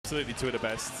absolutely two of the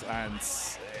best. And,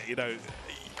 you know,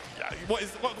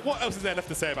 what else is there left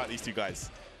to say about these two guys?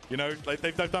 You know, like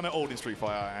they've done it all in Street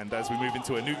Fighter, and as we move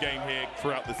into a new game here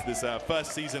throughout this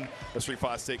first season of Street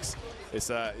Fighter 6, it's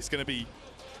always going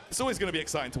to be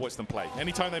exciting to watch them play.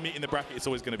 Anytime they meet in the bracket, it's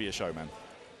always going to be a show, man.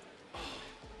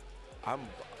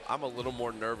 I'm a little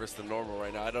more nervous than normal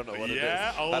right now. I don't know what it is.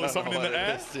 Yeah? Oh, something in the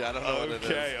air? Yeah, I don't know what it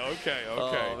is. Okay.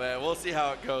 Oh, man. We'll see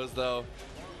how it goes, though.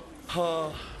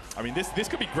 I mean, this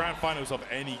could be grand finals of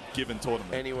any given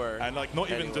tournament. Anywhere. And, like, not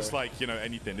even Anywhere. just, like, you know,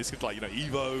 anything. This could, like, you know,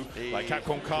 EVO, like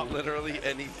Capcom Cup. Literally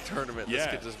any tournament. Yeah. This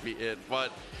could just be it.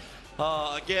 But,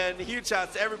 again, huge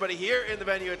shouts to everybody here in the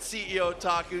venue at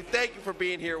CEOtaku. Thank you for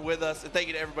being here with us. And thank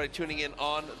you to everybody tuning in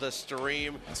on the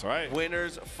stream. That's right.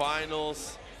 Winners,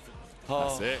 finals.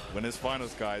 That's it. Winners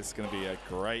finals, guys. It's going to be a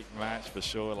great match for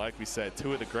sure. Like we said,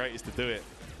 two of the greatest to do it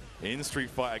in Street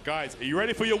Fighter. Guys, are you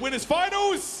ready for your winners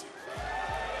finals?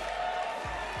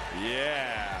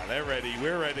 Yeah, they're ready.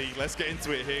 We're ready. Let's get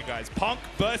into it here, guys. Punk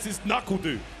versus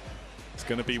NUCKLEDU. It's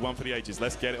going to be one for the ages.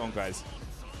 Let's get it on, guys.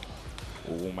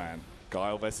 Oh, man.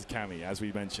 Guile versus Cammy, as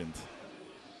we mentioned.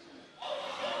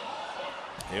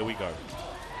 Here we go.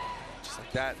 Just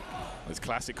like that. Those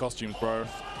classic costumes, bro.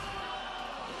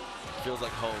 Feels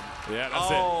like home. Yeah, that's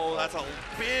it. Oh, that's a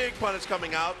big punish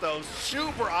coming out, though.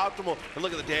 Super optimal. And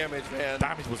look at the damage, man.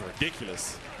 Damage was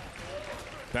ridiculous.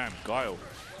 Damn, Guile.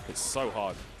 It's so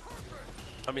hard.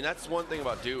 I mean, that's one thing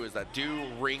about Do is that Do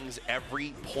wrings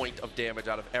every point of damage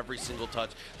out of every single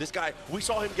touch. This guy, we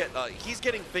saw him get, he's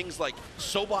getting things like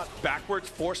Sobot backwards,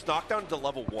 force knockdown to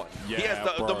level 1. Yeah, he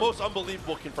has the most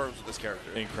unbelievable confirms with this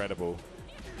character. Incredible.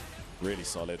 Really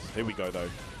solid. Here we go, though.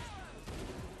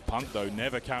 Punk, though,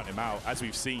 never count him out. As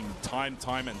we've seen time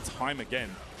and time again,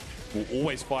 will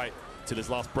always fight till his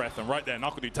last breath. And right there,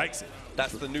 NUCKLEDU takes it.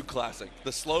 That's the new classic.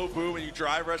 The slow boom and you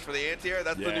drive rush for the anti-air,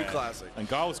 that's the new classic. And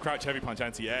Guile's crouch heavy punch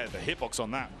anti-air, the hitbox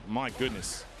on that, my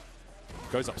goodness.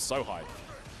 Goes up so high.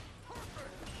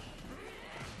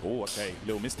 Oh, okay,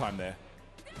 little mistime there.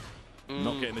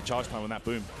 Not getting the charge time on that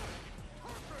boom.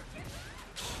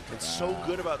 It's so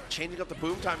good about changing up the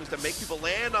boom timings to make people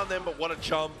land on them, but what a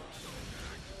jump.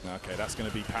 Okay, that's going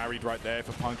to be parried right there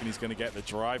for Punk, and he's going to get the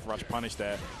drive rush punish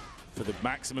there for the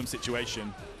maximum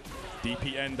situation.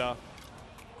 DP ender.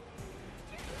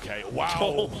 Okay, wow.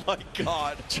 Oh my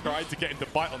God. Tried to get him to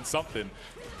bite on something.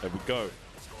 There we go.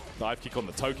 Dive kick on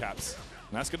the toe caps.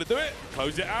 And that's going to do it.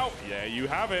 Close it out. Yeah, you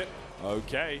have it.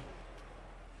 Okay.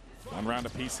 One round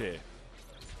apiece here.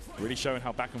 Really showing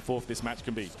how back and forth this match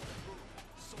can be.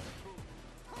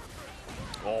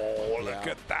 Oh, look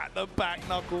at that. The back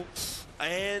knuckle.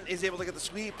 And is able to get the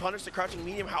sweep, punish the crouching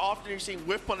medium. How often are you seeing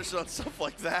whiff punishes on stuff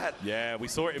like that? Yeah, we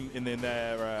saw it in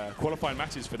their qualifying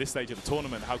matches for this stage of the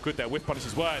tournament, how good their whiff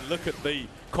punishes were. And look at the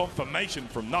confirmation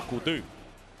from NUCKLEDU.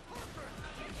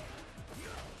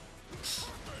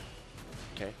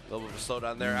 Okay, a little bit of a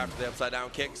slowdown there after the upside down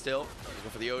kick still.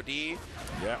 Looking for the OD.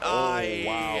 Yeah, oh,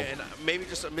 wow. And maybe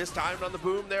just a mistimed on the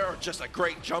boom there, or just a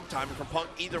great jump timing from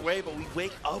Punk either way, but we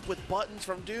wake up with buttons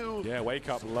from Do. Yeah, wake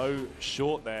up low,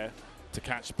 short there to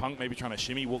catch Punk, maybe trying to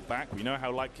shimmy, walk back. We know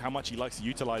how much he likes to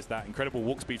utilize that. Incredible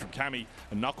walk speed from Cammy,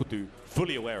 and NUCKLEDU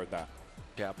fully aware of that.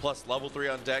 Yeah, plus level 3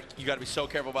 on deck. You got to be so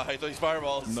careful about how you throw these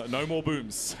fireballs. No more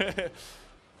booms.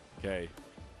 Okay.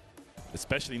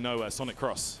 Especially no Sonic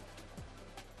Cross.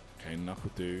 Okay,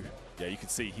 NUCKLEDU. Yeah, you can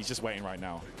see he's just waiting right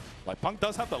now. Like, Punk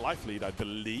does have the life lead, I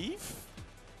believe.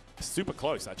 Super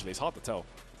close, actually. It's hard to tell.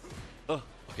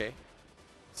 Okay.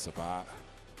 Sabat.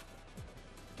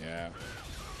 Yeah.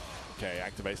 Okay,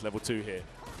 activates level 2 here.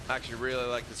 I actually really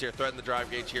like this here. Threaten the drive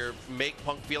gauge here. Make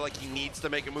Punk feel like he needs to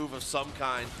make a move of some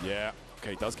kind. Yeah.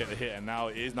 Okay, does get the hit, and now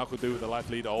it is NUCKLEDU with the life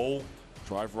lead. Oh,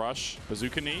 drive rush.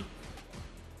 Bazooka knee.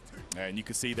 And you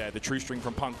can see there, the true string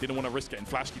from Punk didn't want to risk getting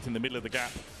flash kicked in the middle of the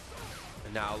gap.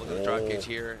 And now look at the drive gauge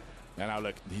here. And now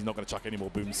look, he's not going to chuck any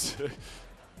more booms.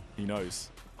 He knows.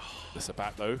 The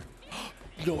Sabat, though.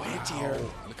 No anti-air.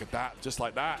 Look at that, just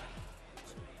like that.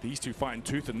 These two fighting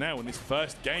tooth and nail in this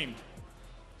first game.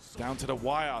 Down to the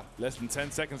wire, less than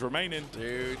 10 seconds remaining.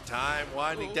 Dude, time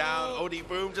winding down. OD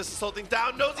boom just slowing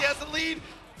down, knows he has the lead.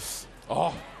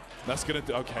 Oh, that's gonna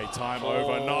do, okay, time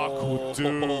over,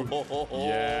 NUCKLEDU.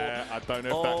 Yeah, I don't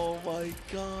know if that. Oh my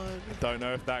God. I don't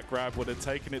know if that grab would have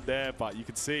taken it there, but you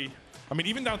can see. I mean,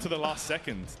 even down to the last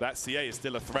second, that CA is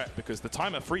still a threat because the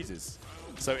timer freezes.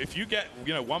 So if you get,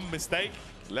 one mistake,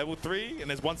 level 3, and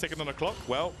there's 1 second on the clock,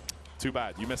 well, too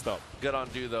bad, you messed up. Good on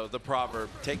Do though, the proverb,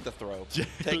 take the throw.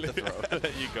 Take the throw.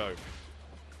 There you go.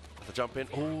 The jump in,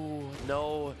 oh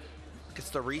no.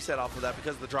 Gets the reset off of that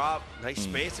because of the drop. Nice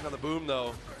spacing on the boom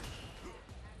though.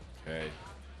 Okay.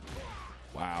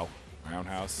 Wow.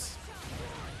 Roundhouse.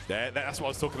 That's what I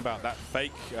was talking about, that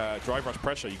fake drive rush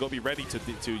pressure. You've got to be ready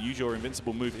to use your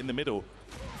invincible move in the middle.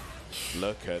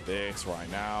 Look at this right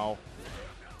now.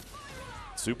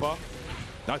 Super.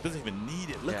 No, it doesn't even need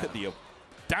it. Look at the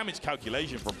damage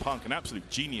calculation from Punk, an absolute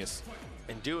genius.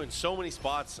 And doing so many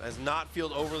spots has not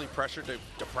felt overly pressured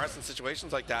to press in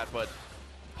situations like that, but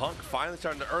Punk finally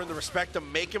starting to earn the respect to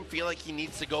make him feel like he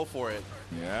needs to go for it.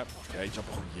 Yeah, okay, jump.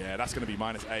 Oh, yeah, that's going to be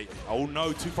 -8. Oh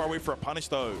no, too far away for a punish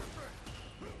though.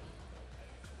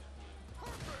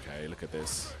 Okay, look at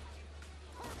this.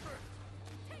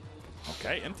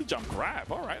 Okay, empty jump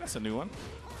grab. All right, that's a new one.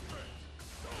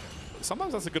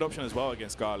 Sometimes that's a good option as well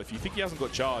against Guile. If you think he hasn't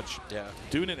got charge,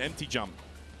 doing an empty jump,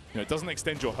 you know, it doesn't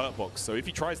extend your hurt box. So if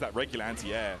he tries that regular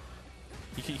anti-air,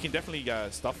 he can definitely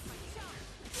get stuff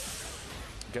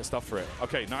for it.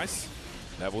 Okay, nice.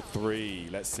 Level 3.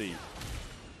 Let's see.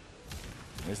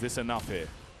 Is this enough here?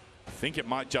 I think it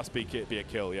might just be a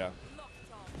kill. Yeah.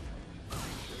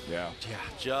 Yeah. Yeah,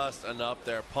 just enough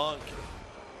there. Punk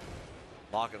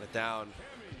locking it down,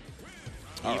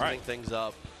 evening things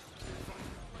up.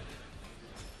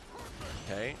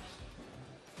 Okay.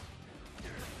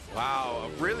 Wow,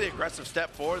 a really aggressive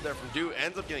step forward there from Du.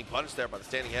 Ends up getting punished there by the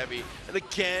standing heavy. And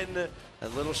again, a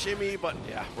little shimmy, but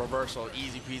yeah, reversal,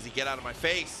 easy peasy. Get out of my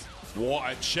face.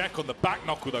 What a check on the back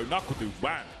knuckle though. NUCKLEDU,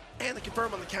 bam. And the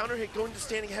confirm on the counter hit, going to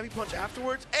standing heavy punch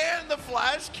afterwards, and the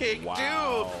flash kick. Wow.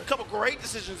 Du. A couple great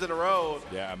decisions in a row.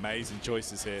 Yeah, amazing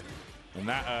choices here. And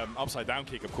that upside down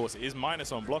kick, of course, it is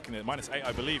minus on blocking it, -8,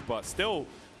 I believe, but still,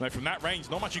 you know, from that range,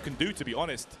 not much you can do, to be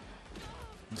honest.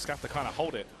 You just have to kind of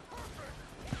hold it.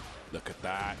 Look at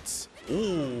that.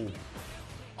 Ooh.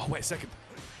 Oh, wait a second.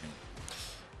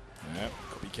 Yeah,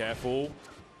 gotta be careful.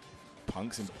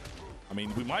 Punk's in. I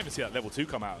mean, we might even see that level 2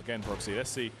 come out again, Proxy. Let's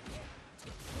see.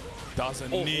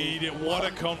 Doesn't need it. What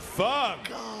a confirm.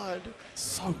 God.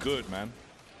 So good, man.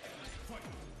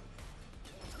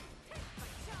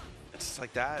 Just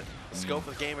like that. The scope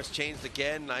of the game has changed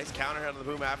again. Nice counter hit on the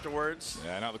boom afterwards.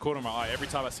 Yeah, and out the corner of my eye, every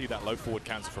time I see that low forward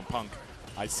cancel from Punk,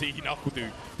 I see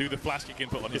NUCKLEDU do the flash kick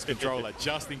input on his controller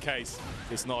just in case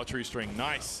it's not a true string.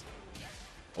 Nice.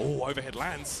 Oh, overhead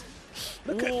lands.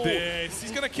 Look at this.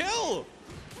 He's going to kill.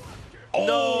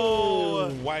 Oh,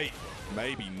 no. Wait.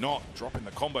 Maybe not. Dropping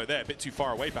the combo there. A bit too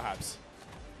far away, perhaps.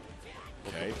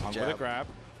 Okay, Punk with a grab.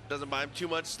 Doesn't mind too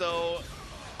much, though.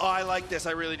 Oh, I like this.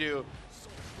 I really do.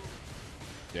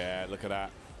 Yeah, look at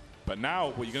that. But now,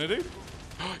 what are you going to do?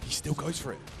 He still goes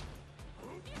for it.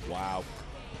 Wow.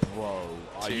 Bro,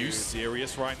 are you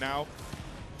serious right now?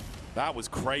 That was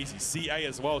crazy. CA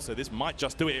as well, so this might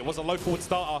just do it. It was a low forward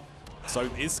starter, so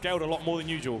it is scaled a lot more than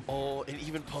usual. Oh, and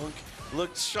even Punk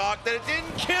looked shocked that it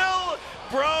didn't kill,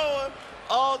 bro.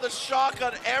 Oh, the shock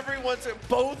on everyone's.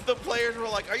 Both the players were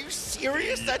like, are you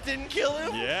serious? That didn't kill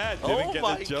him? Yeah, didn't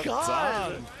get the job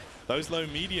done. Those low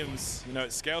mediums, you know,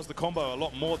 it scales the combo a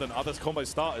lot more than other combo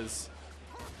starters.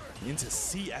 Into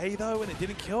CA, though, and it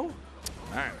didn't kill?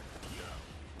 Man.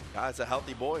 Guy's a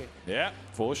healthy boy. Yeah,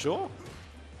 for sure.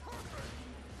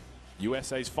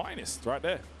 USA's finest right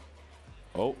there.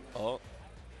 Oh.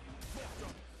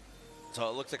 So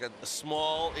it looks like a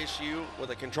small issue with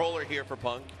a controller here for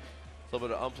Punk. A little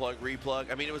bit of unplug, replug.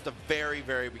 I mean, it was the very,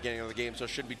 very beginning of the game, so it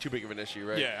shouldn't be too big of an issue,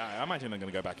 right? Yeah, I imagine they're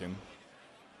going to go back in.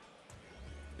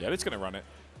 Yeah, they're just going to run it.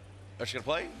 Are she going to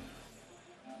play?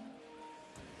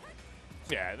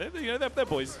 Yeah, they're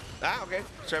boys. Ah, okay.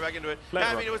 Straight back into it.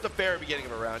 I mean, it was the very beginning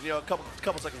of a round. You know, a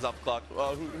couple seconds off the clock.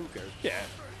 Well, who cares? Yeah,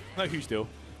 no huge deal.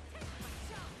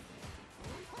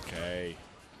 Okay.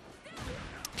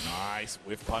 Nice.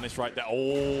 With punish right there.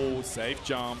 Oh, safe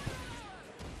jump.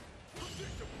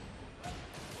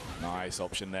 Nice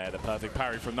option there. The perfect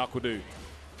parry from NUCKLEDU.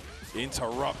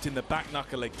 Interrupting the back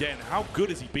knuckle again. How good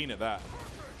has he been at that?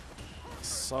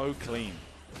 So clean.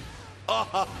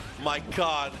 Oh, my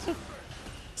God.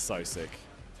 So sick.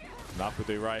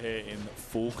 NUCKLEDU right here in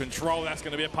full control. That's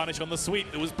going to be a punish on the sweep.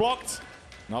 It was blocked.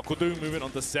 NUCKLEDU moving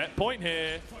on to set point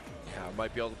here. Yeah,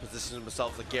 might be able to position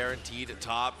himself as a guaranteed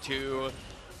top 2.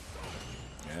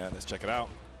 Yeah, let's check it out.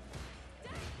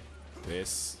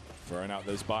 This, throwing out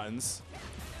those buttons.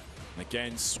 And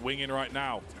again, swinging right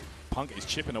now. Punk is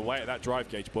chipping away at that drive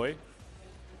gauge, boy.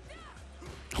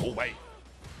 Oh, wait.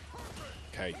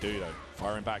 Okay, Du though.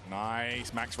 Firing back,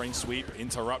 nice. Max range sweep,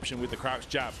 interruption with the crouch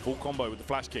jab. Full combo with the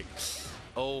flash kick.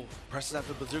 Oh, presses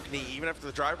after the bazooka knee, even after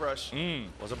the drive rush.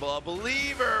 Was a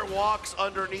believer, walks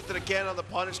underneath it again on the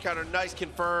punish counter. Nice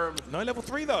confirm. No level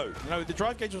 3 though. You know, the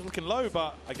drive gauge was looking low,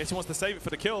 but I guess he wants to save it for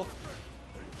the kill.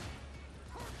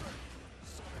 Look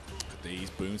at these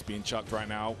booms being chucked right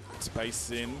now.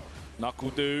 Space in.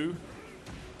 NUCKLEDU.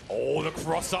 Oh, the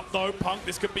cross up though, Punk.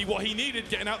 This could be what he needed,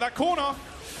 getting out that corner.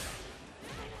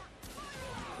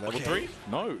 Level 3?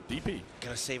 No, DP.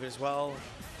 Gonna save it as well.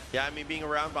 Yeah, I mean, being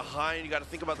around behind, you got to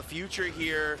think about the future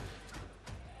here.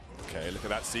 Okay, look at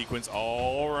that sequence.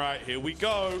 All right, here we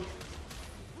go.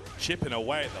 Chipping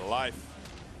away at the life.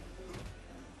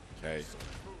 Okay.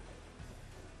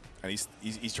 And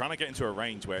he's trying to get into a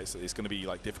range where it's going to be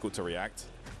like difficult to react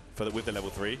with the level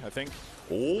 3, I think.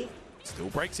 Oh, still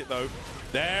breaks it though.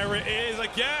 There it is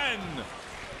again.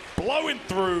 Blowing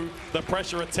through the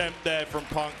pressure attempt there from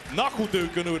Punk.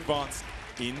 NUCKLEDU going to advance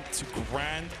into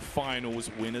grand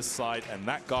finals winners side, and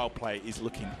that guard play is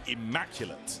looking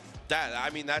immaculate.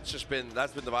 That's been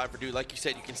the vibe for Dude. Like you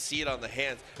said, you can see it on the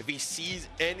hands. If he sees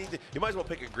anything, you might as well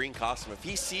pick a green costume. If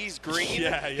he sees green, he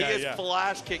is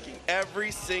flash kicking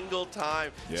every single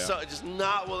time. So just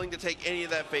not willing to take any of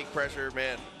that fake pressure,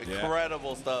 man.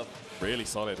 Incredible stuff. Really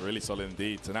solid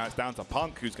indeed. So now it's down to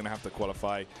Punk, who's going to have to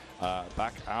qualify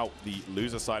back out the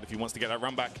loser side if he wants to get that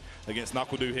run back against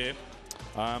NUCKLEDU here.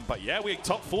 But yeah, we're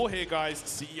top 4 here, guys.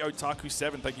 CEOtaku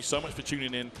 7. Thank you so much for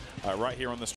tuning in right here on the